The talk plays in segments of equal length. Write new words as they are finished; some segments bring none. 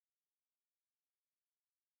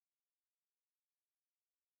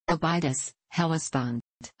Abydos, Hellespont.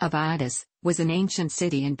 Abydos was an ancient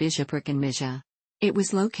city and bishopric in Mysia. It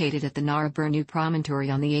was located at the Nara Burnu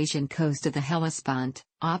promontory on the Asian coast of the Hellespont,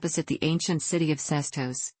 opposite the ancient city of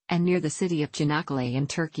Sestos, and near the city of Çanakkale in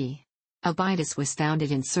Turkey. Abydos was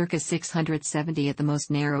founded in circa 670 at the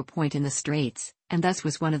most narrow point in the straits, and thus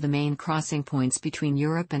was one of the main crossing points between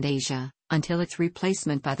Europe and Asia, until its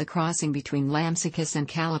replacement by the crossing between Lampsacus and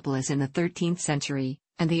Kallipolis in the 13th century,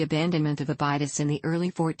 and the abandonment of Abydos in the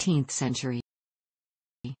early 14th century.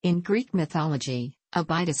 In Greek mythology,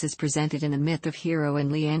 Abydos is presented in the myth of Hero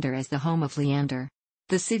and Leander as the home of Leander.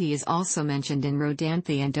 The city is also mentioned in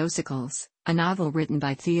Rodanthe and Dosikles, a novel written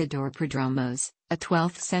by Theodore Prodromos, a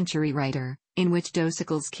 12th century writer, in which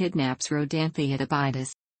Dosikles kidnaps Rodanthe at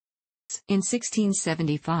Abydos. In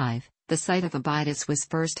 1675, the site of Abydos was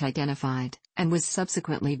first identified, and was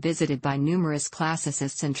subsequently visited by numerous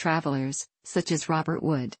classicists and travelers, such as Robert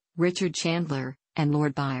Wood, Richard Chandler, and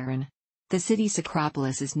Lord Byron. The city's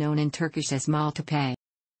acropolis is known in Turkish as Mal Tepe.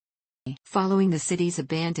 Following the city's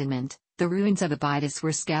abandonment, the ruins of Abydos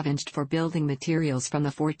were scavenged for building materials from the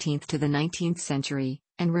 14th to the 19th century,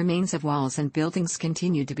 and remains of walls and buildings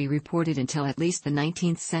continued to be reported until at least the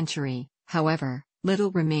 19th century. However,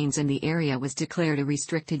 little remains in the area was declared a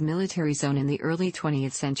restricted military zone in the early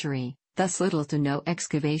 20th century, thus little to no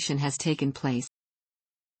excavation has taken place.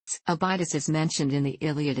 Abydos is mentioned in the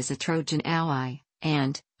Iliad as a Trojan ally,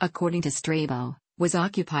 and, according to Strabo, was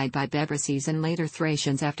occupied by Bebryces and later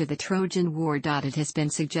Thracians after the Trojan War. It has been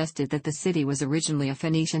suggested that the city was originally a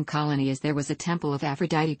Phoenician colony as there was a temple of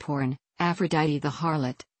Aphrodite Porn, Aphrodite the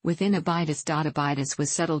harlot, within Abydos. Abydos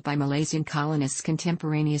was settled by Milesian colonists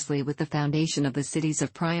contemporaneously with the foundation of the cities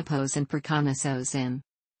of Priapos and Prokonnesos in.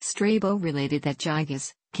 Strabo related that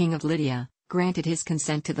Gyges, king of Lydia, granted his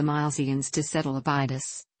consent to the Milesians to settle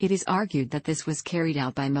Abydos. It is argued that this was carried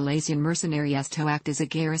out by Milesian mercenaries to act as a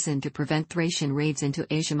garrison to prevent Thracian raids into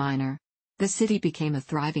Asia Minor. The city became a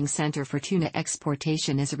thriving center for tuna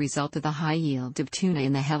exportation as a result of the high yield of tuna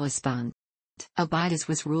in the Hellespont. Abydos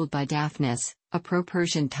was ruled by Daphnis, a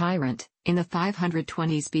pro-Persian tyrant, in the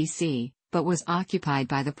 520s BC, but was occupied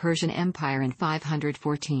by the Persian Empire in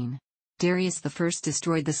 514. Darius I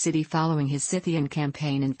destroyed the city following his Scythian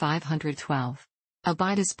campaign in 512.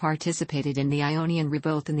 Abydos participated in the Ionian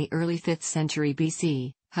Revolt in the early 5th century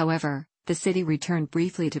BC, however, the city returned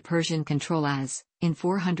briefly to Persian control as, in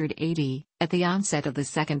 480, at the onset of the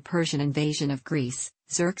Second Persian invasion of Greece,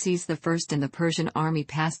 Xerxes I and the Persian army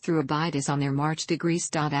passed through Abydos on their march to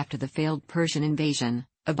Greece. After the failed Persian invasion,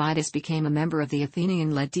 Abydos became a member of the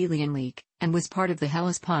Athenian-led Delian League, and was part of the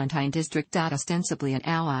Hellespontine district. Ostensibly an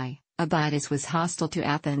ally, Abydos was hostile to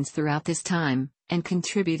Athens throughout this time, and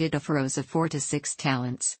contributed a pharos of 4 to 6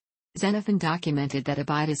 talents. Xenophon documented that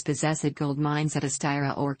Abydos possessed gold mines at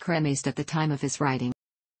Astyra or Kremest at the time of his writing.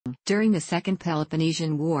 During the Second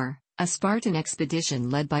Peloponnesian War, a Spartan expedition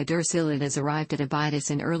led by Dosikles arrived at Abydos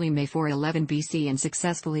in early May 411 BC and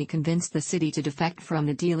successfully convinced the city to defect from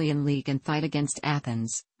the Delian League and fight against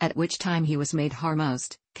Athens, at which time he was made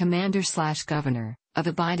Harmost, commander/governor, of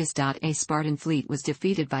Abydos. A Spartan fleet was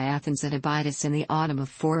defeated by Athens at Abydos in the autumn of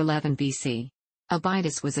 411 BC.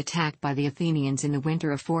 Abydos was attacked by the Athenians in the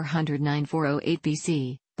winter of 409-408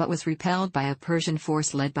 BC, but was repelled by a Persian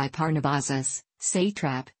force led by Parnabazus,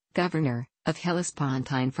 satrap, governor, of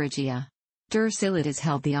Hellespontine Phrygia. Dosikles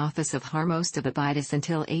held the office of Harmost of Abydos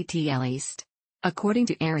until at least. According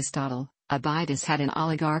to Aristotle, Abydos had an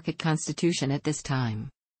oligarchic constitution at this time.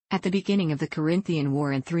 At the beginning of the Corinthian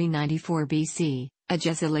War in 394 BC,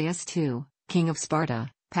 Agesilaus II, king of Sparta,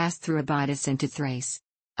 passed through Abydos into Thrace.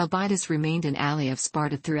 Abydos remained an ally of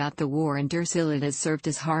Sparta throughout the war, and Dosikles served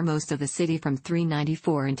as Harmost of the city from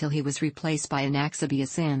 394 until he was replaced by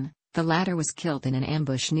Anaxibius in. The latter was killed in an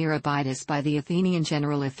ambush near Abydos by the Athenian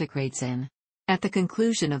general Iphicrates in. At the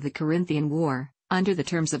conclusion of the Corinthian War, under the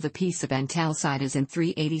terms of the Peace of Antalcidas in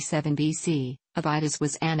 387 BC, Abydos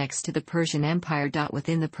was annexed to the Persian Empire.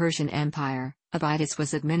 Within the Persian Empire, Abydos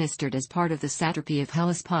was administered as part of the satrapy of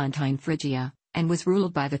Hellespontine Phrygia, and was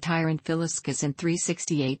ruled by the tyrant Philiscus in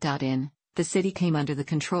 368. The city came under the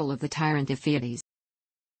control of the tyrant Abydos.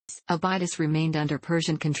 Abydos remained under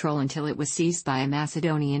Persian control until it was seized by a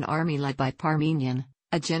Macedonian army led by Parmenion,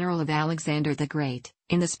 a general of Alexander the Great,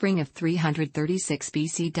 in the spring of 336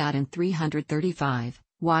 BC. In 335,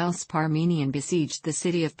 whilst Parmenion besieged the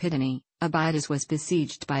city of Pitane, Abydos was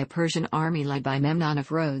besieged by a Persian army led by Memnon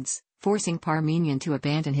of Rhodes, forcing Parmenion to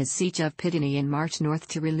abandon his siege of Pitane and march north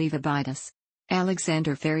to relieve Abydos.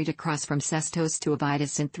 Alexander ferried across from Sestos to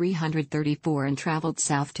Abydos in 334 and traveled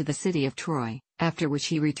south to the city of Troy, after which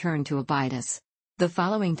he returned to Abydos. The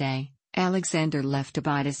following day, Alexander left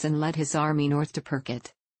Abydos and led his army north to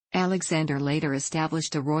Perkit. Alexander later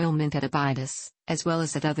established a royal mint at Abydos, as well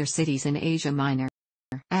as at other cities in Asia Minor.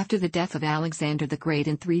 After the death of Alexander the Great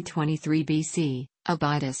in 323 BC,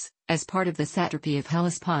 Abydos, as part of the satrapy of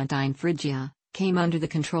Hellespont in Phrygia, came under the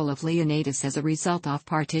control of Leonidas as a result of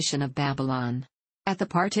partition of Babylon. At the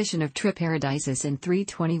partition of Triparadisus in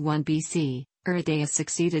 321 BC, Aridaeus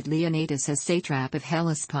succeeded Leonidas as satrap of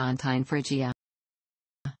Hellespont in Phrygia.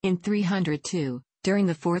 In 302, during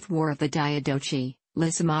the Fourth War of the Diadochi,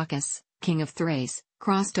 Lysimachus, king of Thrace,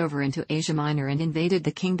 crossed over into Asia Minor and invaded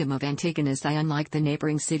the kingdom of Antigonus I. Unlike the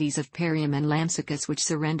neighboring cities of Parium and Lampsacus which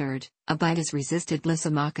surrendered, Abydos resisted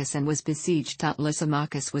Lysimachus and was besieged.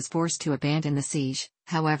 Lysimachus was forced to abandon the siege,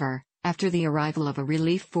 however, after the arrival of a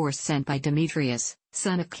relief force sent by Demetrius,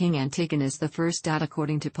 son of King Antigonus I.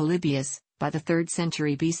 According to Polybius, by the 3rd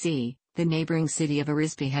century BC, the neighboring city of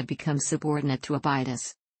Arisbe had become subordinate to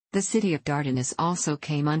Abydos. The city of Dardanus also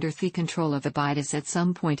came under the control of Abydos at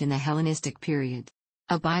some point in the Hellenistic period.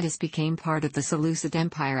 Abydos became part of the Seleucid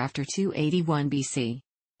Empire after 281 BC.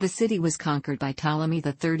 The city was conquered by Ptolemy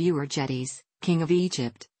III Euergetes, king of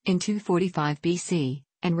Egypt, in 245 BC,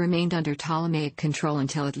 and remained under Ptolemaic control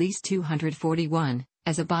until at least 241,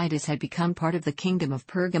 as Abydos had become part of the kingdom of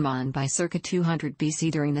Pergamon by circa 200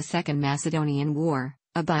 BC. During the Second Macedonian War,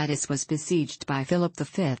 Abydos was besieged by Philip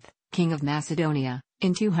V, king of Macedonia,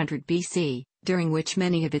 in 200 BC, during which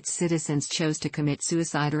many of its citizens chose to commit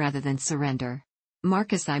suicide rather than surrender.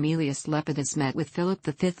 Marcus Aemilius Lepidus met with Philip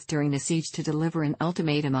V during the siege to deliver an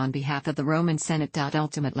ultimatum on behalf of the Roman Senate.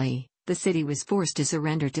 Ultimately, the city was forced to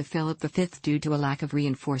surrender to Philip V due to a lack of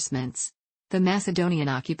reinforcements. The Macedonian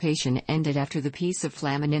occupation ended after the Peace of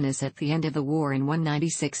Flamininus at the end of the war in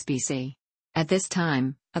 196 BC. At this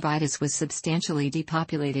time, Abydos was substantially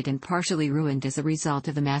depopulated and partially ruined as a result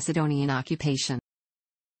of the Macedonian occupation.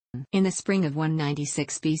 In the spring of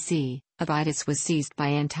 196 BC, Abydos was seized by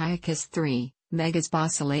Antiochus III, Megas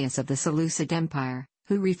Basileus of the Seleucid Empire,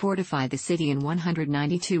 who refortified the city in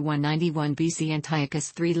 192-191 BC.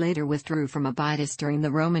 Antiochus III later withdrew from Abydos during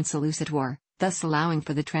the Roman-Seleucid War, thus allowing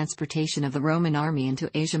for the transportation of the Roman army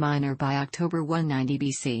into Asia Minor by October 190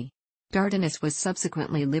 BC. Dardanus was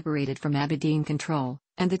subsequently liberated from Abyddine control,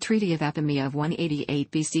 and the Treaty of Apamea of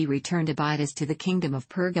 188 BC returned Abydos to the kingdom of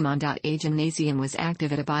Pergamon. A gymnasium was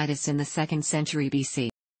active at Abydos in the 2nd century BC.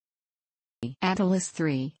 Attalus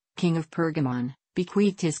III, king of Pergamon,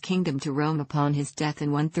 bequeathed his kingdom to Rome upon his death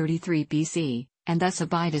in 133 BC, and thus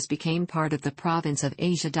Abydos became part of the province of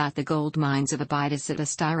Asia. The gold mines of Abydos at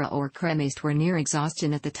Astyra or Kremaste were near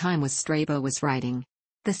exhaustion at the time Strabo was writing.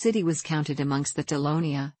 The city was counted amongst the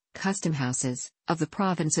Telonia, custom houses, of the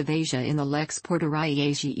province of Asia in the Lex Portorii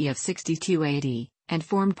Asiae of 62 AD, and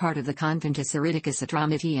formed part of the Conventus Aridicus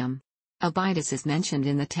Adramitium. Abydos is mentioned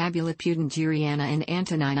in the Tabula Pudengeriana and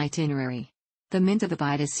Antonine Itinerary. The mint of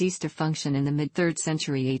Abydos ceased to function in the mid-3rd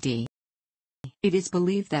century AD. It is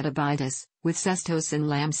believed that Abydos, with Sestos and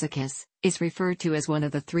Lampsacus, is referred to as one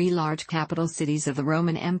of the 3 large capital cities of the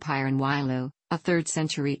Roman Empire in Wailu, a 3rd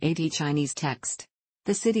century AD Chinese text.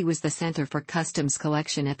 The city was the center for customs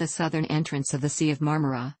collection at the southern entrance of the Sea of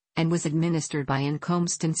Marmara, and was administered by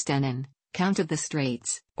Constantinen, Count of the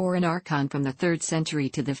Straits, or an archon from the 3rd century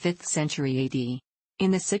to the 5th century AD. In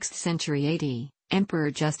the 6th century AD, Emperor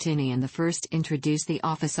Justinian I introduced the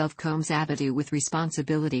office of Comes Abadu with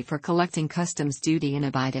responsibility for collecting customs duty in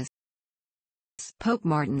Abydos. Pope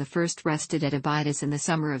Martin I rested at Abydos in the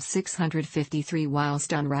summer of 653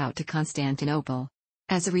 whilst en route to Constantinople.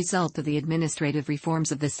 As a result of the administrative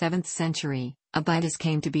reforms of the 7th century, Abydos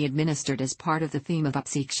came to be administered as part of the theme of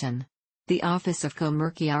Opsiction. The office of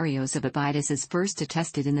Comerciarios of Abydos is first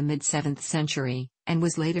attested in the mid-7th century, and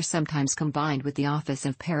was later sometimes combined with the office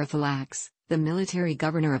of Paraphylax, the military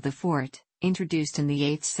governor of the fort, introduced in the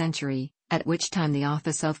 8th century, at which time the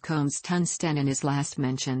office of Comes Tunstenin is last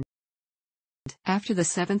mentioned. After the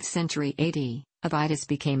 7th century AD, Abydos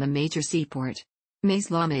became a major seaport.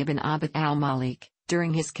 Maslama ibn Abd al-Malik,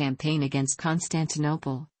 during his campaign against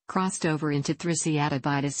Constantinople, crossed over into Thrace at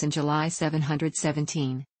Abydos in July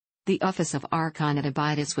 717. The office of Archon at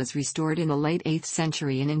Abydos was restored in the late 8th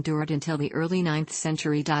century and endured until the early 9th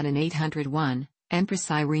century. In 801,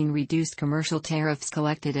 Empress Irene reduced commercial tariffs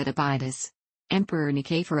collected at Abydos. Emperor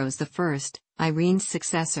Nikephoros I, Irene's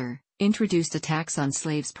successor, introduced a tax on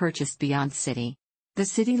slaves purchased beyond the city. The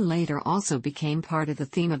city later also became part of the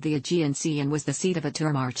theme of the Aegean Sea and was the seat of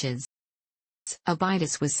Aturmarches.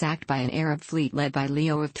 Abydos was sacked by an Arab fleet led by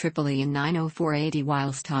Leo of Tripoli in 904 AD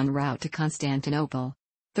whilst en route to Constantinople.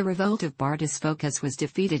 The revolt of Bardas Phocas was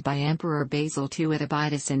defeated by Emperor Basil II at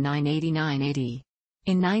Abydos in 989 AD.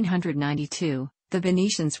 In 992, The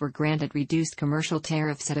Venetians were granted reduced commercial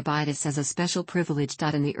tariffs at Abydos as a special privilege.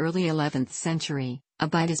 In the early 11th century,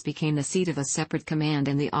 Abydos became the seat of a separate command,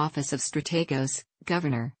 and the office of strategos,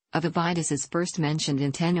 governor, of Abydos is first mentioned in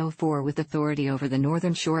 1004 with authority over the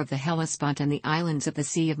northern shore of the Hellespont and the islands of the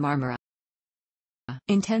Sea of Marmara.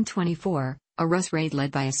 In 1024, a Rus raid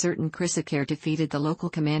led by a certain Chrysochare defeated the local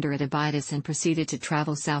commander at Abydos and proceeded to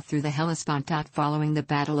travel south through the Hellespont. Following the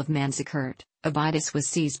Battle of Manzikert, Abydos was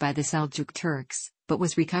seized by the Seljuk Turks, but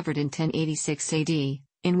was recovered in 1086 AD,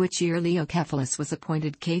 in which year Leocephalus was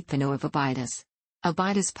appointed Cathano of Abydos.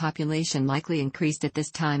 Abydos' population likely increased at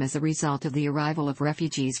this time as a result of the arrival of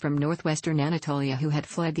refugees from northwestern Anatolia who had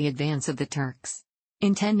fled the advance of the Turks.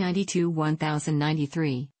 In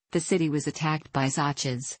 1092–1093, the city was attacked by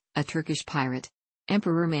Zaches, a Turkish pirate.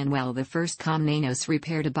 Emperor Manuel I Komnenos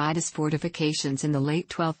repaired Abydos fortifications in the late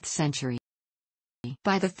 12th century.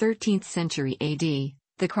 By the 13th century AD,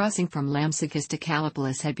 the crossing from Lampsacus to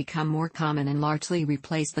Kallipolis had become more common and largely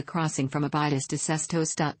replaced the crossing from Abydos to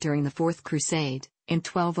Sestos. During the Fourth Crusade, in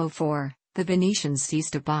 1204, the Venetians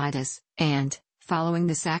seized Abydos, and, following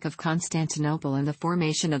the sack of Constantinople and the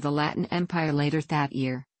formation of the Latin Empire later that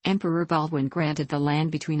year, Emperor Baldwin granted the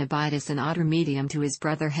land between Abydos and Adramyttium to his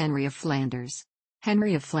brother Henry of Flanders.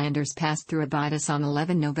 Henry of Flanders passed through Abydos on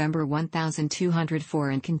 11 November 1204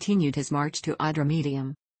 and continued his march to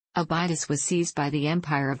Adramyttium. Abydos was seized by the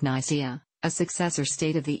Empire of Mysia, a successor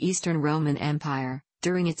state of the Eastern Roman Empire,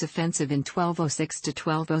 during its offensive in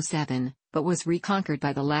 1206–1207, but was reconquered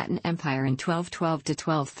by the Latin Empire in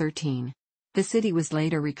 1212–1213. The city was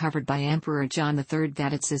later recovered by Emperor John III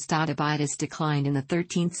Vatatzes. Abydos declined in the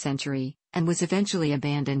 13th century, and was eventually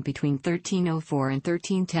abandoned between 1304 and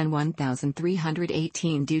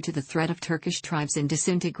 1310–1318 due to the threat of Turkish tribes and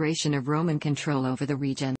disintegration of Roman control over the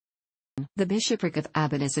region. The bishopric of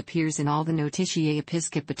Abydos appears in all the Notitiae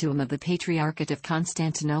Episcopatuum of the Patriarchate of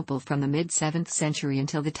Constantinople from the mid-7th century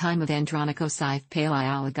until the time of Andronikos I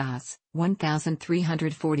Palaiologos,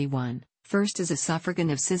 1341, first as a suffragan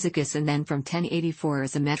of Cyzicus and then from 1084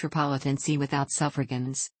 as a metropolitan see without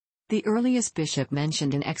suffragans. The earliest bishop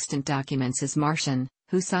mentioned in extant documents is Marcion,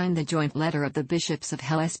 who signed the joint letter of the bishops of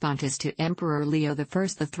Hellespont to Emperor Leo I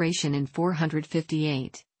the Thracian in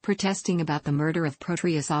 458. Protesting about the murder of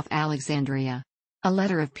Proteus off Alexandria. A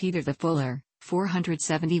letter of Peter the Fuller,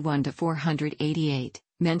 471–488,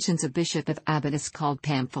 mentions a bishop of Abydos called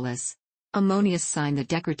Pamphilus. Ammonius signed the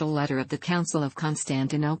decretal letter of the Council of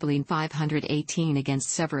Constantinople in 518 against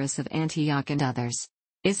Severus of Antioch and others.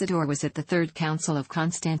 Isidore was at the Third Council of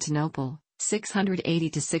Constantinople,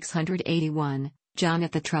 680–681, John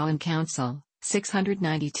at the Trajan Council,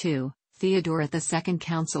 692, Theodore at the Second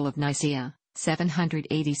Council of Nicaea,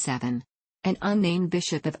 787. An unnamed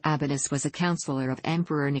bishop of Abydos was a counselor of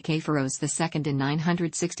Emperor Nikephoros II in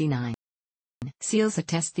 969. Seals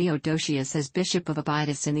attest Theodosius as bishop of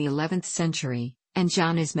Abydos in the 11th century, and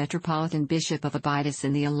John as metropolitan bishop of Abydos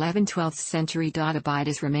in the 11th–12th century.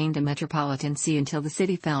 Abydos remained a metropolitan see until the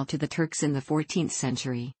city fell to the Turks in the 14th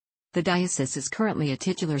century. The diocese is currently a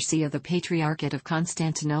titular see of the Patriarchate of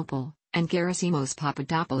Constantinople, and Gerasimos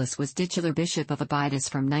Papadopoulos was titular bishop of Abydos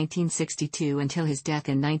from 1962 until his death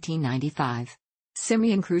in 1995.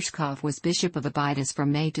 Simeon Khrushchev was bishop of Abydos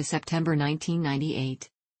from May to September 1998.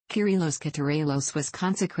 Kyrillos Katarelos was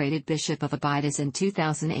consecrated bishop of Abydos in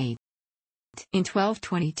 2008. In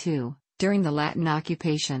 1222, during the Latin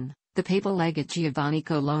occupation, the papal legate Giovanni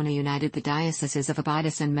Colonna united the dioceses of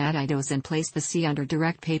Abydos and Abydos and placed the see under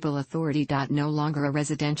direct papal authority. No longer a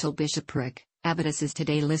residential bishopric, Abydos is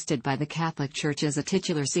today listed by the Catholic Church as a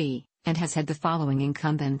titular see, and has had the following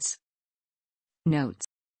incumbents. Notes.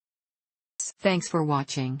 Thanks for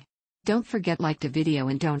watching. Don't forget to like the video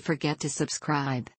and don't forget to subscribe.